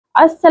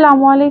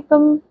Assalamu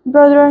alaikum,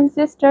 brothers and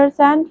sisters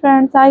and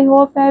friends. I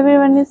hope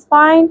everyone is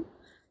fine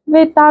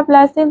with the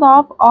blessing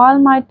of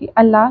Almighty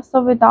Allah.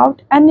 So,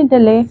 without any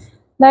delay,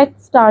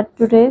 let's start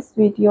today's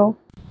video.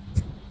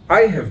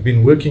 I have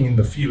been working in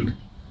the field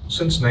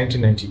since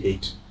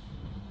 1998.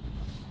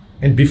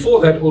 And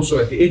before that, also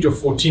at the age of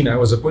 14, I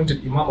was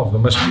appointed Imam of the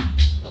Masjid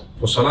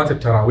for Salat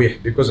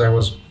al-Taraweeh because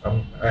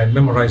I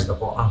memorized the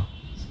Quran.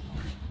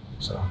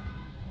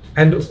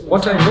 And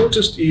what I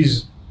noticed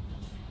is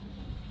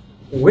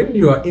when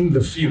you are in the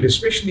field,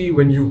 especially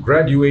when you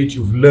graduate,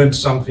 you've learned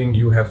something,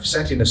 you have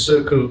sat in a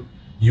circle,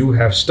 you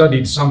have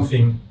studied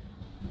something.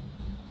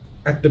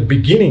 At the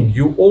beginning,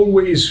 you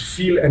always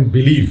feel and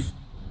believe,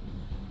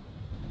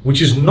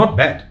 which is not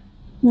bad.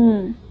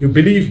 You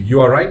believe you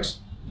are right.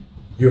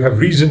 You have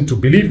reason to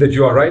believe that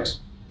you are right.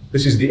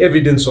 This is the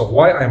evidence of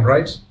why I am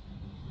right.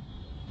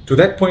 To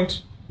that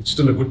point, it's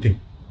still a good thing.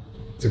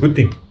 It's a good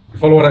thing. You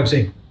follow what I'm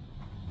saying?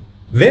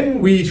 Then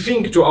we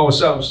think to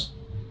ourselves,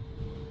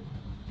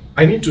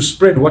 I need to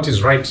spread what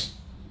is right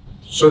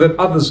so that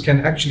others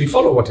can actually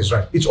follow what is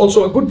right. It's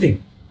also a good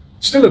thing.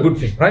 Still a good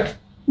thing, right?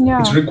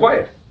 Yeah. It's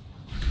required.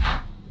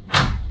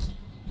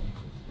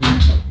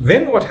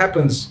 Then what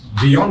happens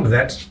beyond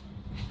that?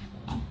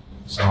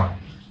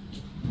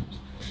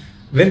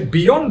 Then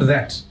beyond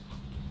that,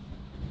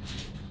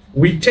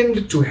 we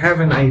tend to have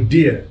an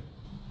idea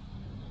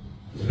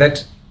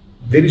that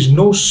there is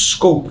no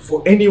scope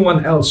for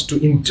anyone else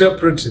to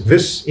interpret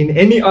this in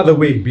any other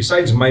way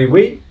besides my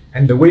way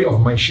and the way of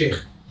my sheikh.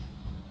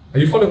 Are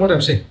you following what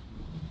I'm saying?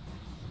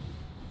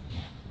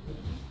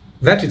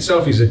 That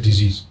itself is a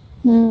disease.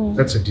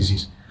 That's a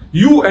disease.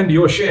 You and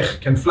your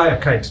sheikh can fly a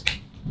kite,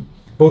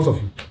 both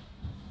of you.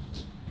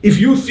 If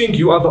you think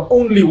you are the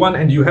only one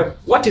and you have,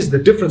 what is the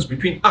difference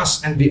between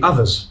us and the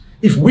others?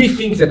 If we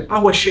think that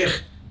our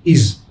sheikh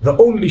is the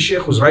only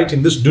sheikh who's right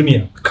in this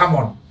dunya, come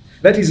on.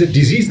 That is a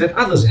disease that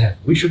others have.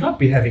 We should not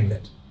be having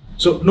that.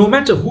 So no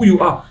matter who you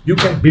are, you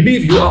can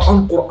believe you are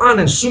on Quran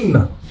and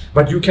Sunnah,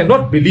 but you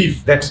cannot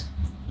believe that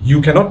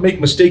you cannot make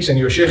mistakes and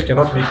your sheikh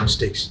cannot make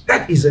mistakes.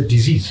 That is a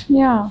disease.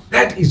 Yeah.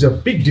 That is a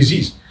big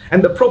disease.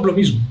 And the problem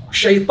is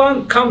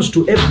shaitan comes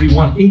to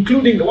everyone,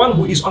 including the one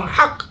who is on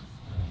haqq.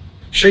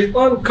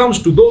 Shaitan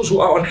comes to those who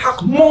are on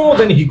haqq more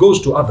than he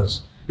goes to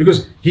others.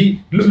 Because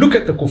look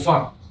at the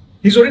kuffar.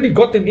 He's already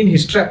got them in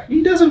his trap.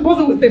 He doesn't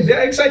bother with them.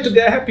 They're excited,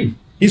 they're happy.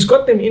 He's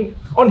got them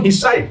on his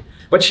side.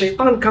 But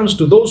shaitan comes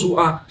to those who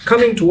are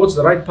coming towards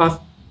the right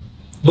path,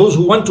 those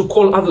who want to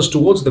call others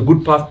towards the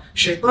good path.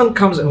 Shaitan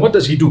comes and what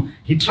does he do?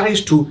 He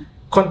tries to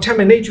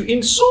contaminate you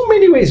in so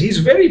many ways. He's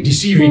very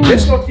deceiving.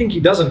 Let's not think he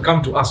doesn't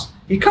come to us.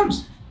 He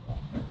comes.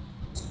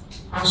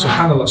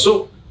 SubhanAllah.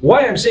 So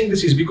why I'm saying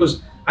this is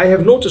because I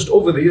have noticed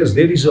over the years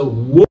there is a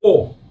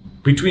war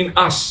between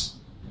us.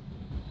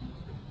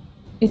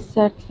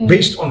 Exactly.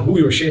 Based on who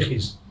your sheikh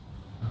is.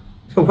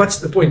 What's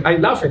the point? I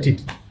laugh at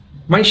it.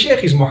 My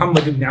sheikh is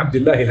Muhammad ibn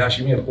Abdullah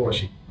al-Hashimi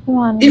al-Qurashi.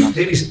 If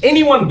there is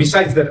anyone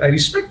besides that, I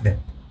respect them.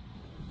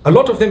 A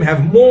lot of them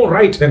have more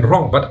right than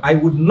wrong, but I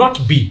would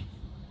not be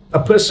a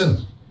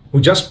person who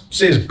just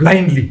says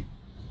blindly,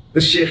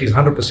 this sheikh is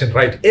 100%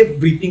 right.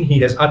 Everything he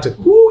has uttered.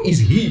 Who is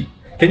he?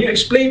 Can you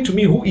explain to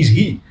me who is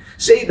he?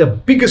 Say the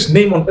biggest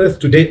name on earth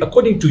today,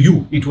 according to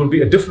you, it will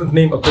be a different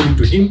name according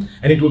to him,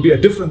 and it will be a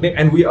different name,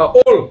 and we are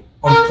all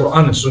on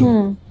Quran and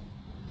Sunnah.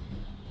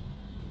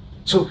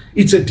 So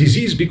it's a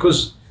disease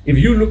because if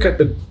you look at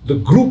the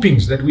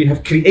groupings that we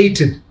have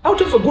created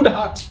out of a good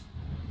heart,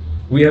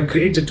 we have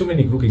created too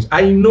many groupings.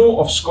 I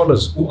know of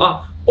scholars who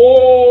are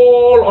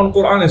all on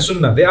Quran and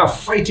Sunnah. They are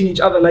fighting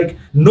each other like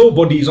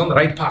nobody is on the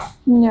right path.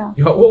 Yeah.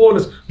 You are all,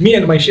 me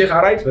and my sheikh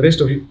are right, the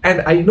rest of you. And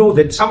I know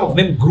that some of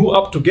them grew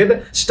up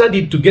together,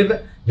 studied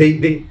together.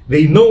 They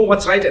know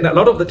what's right. And a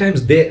lot of the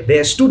times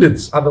their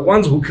students are the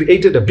ones who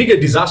created a bigger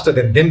disaster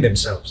than them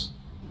themselves.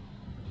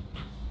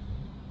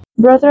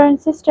 Brother and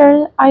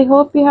sister, I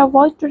hope you have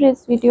watched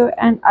today's video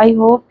and I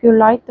hope you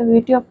like the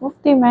video of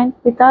Mufti Menk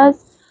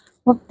because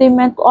Mufti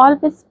Menk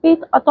always speak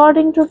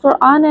according to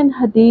Quran and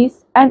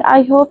Hadith, and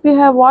I hope you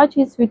have watched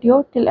his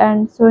video till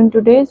end. So in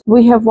today's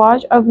we have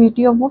watched a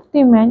video of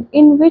Mufti Menk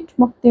in which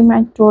Mufti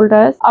Menk told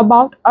us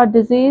about a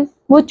disease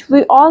which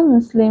we all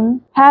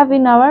Muslims have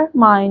in our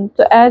mind.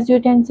 So as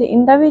you can see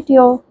in the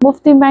video,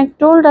 Mufti Menk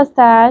told us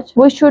that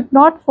we should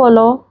not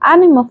follow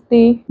any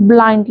Mufti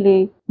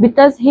blindly,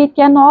 because he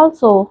can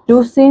also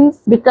do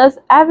sins, because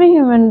every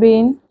human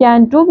being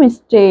can do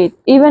mistake.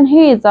 Even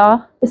he is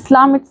a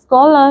Islamic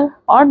scholar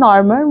or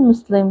normal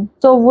Muslim.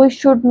 So we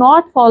should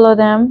not follow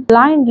them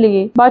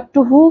blindly, but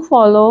to who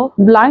follow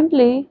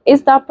blindly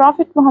is the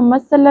Prophet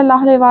Muhammad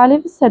sallallahu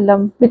alaihi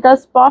wasallam,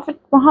 because Prophet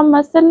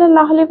Muhammad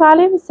sallallahu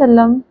alaihi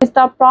wasallam is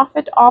the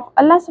Prophet of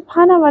Allah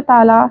subhanahu wa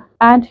ta'ala,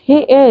 and he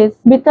is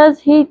because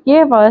he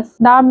gave us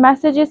the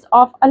messages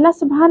of Allah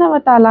subhanahu wa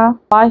ta'ala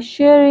by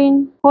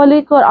sharing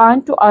Holy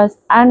Quran to us.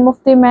 And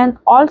Mufti Menk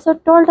also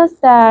told us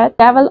that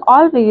devil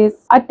always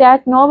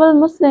attack noble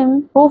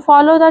Muslims who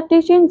follow the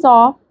teachings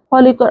of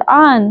Holy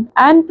Quran,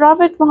 and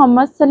Prophet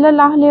Muhammad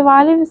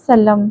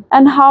ﷺ,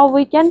 and how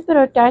we can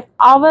protect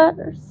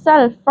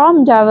ourselves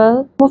from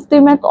devil. Mufti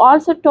Menk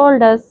also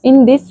told us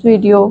in this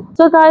video.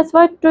 So guys,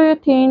 what do you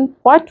think?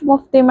 What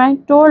Mufti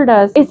Menk told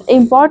us is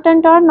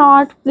important or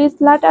not?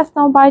 Please let us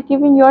know by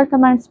giving your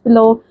comments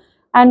below.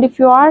 And if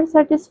you are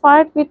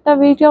satisfied with the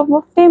video of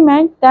Mufti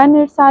Menk, then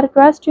it's our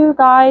request to you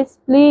guys,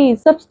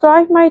 please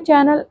subscribe my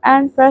channel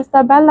and press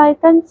the bell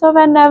icon so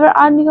whenever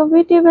a new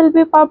video will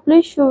be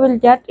published, you will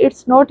get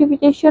its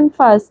notification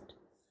first.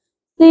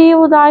 See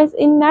you guys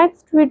in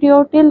next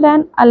video. Till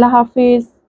then, Allah Hafiz.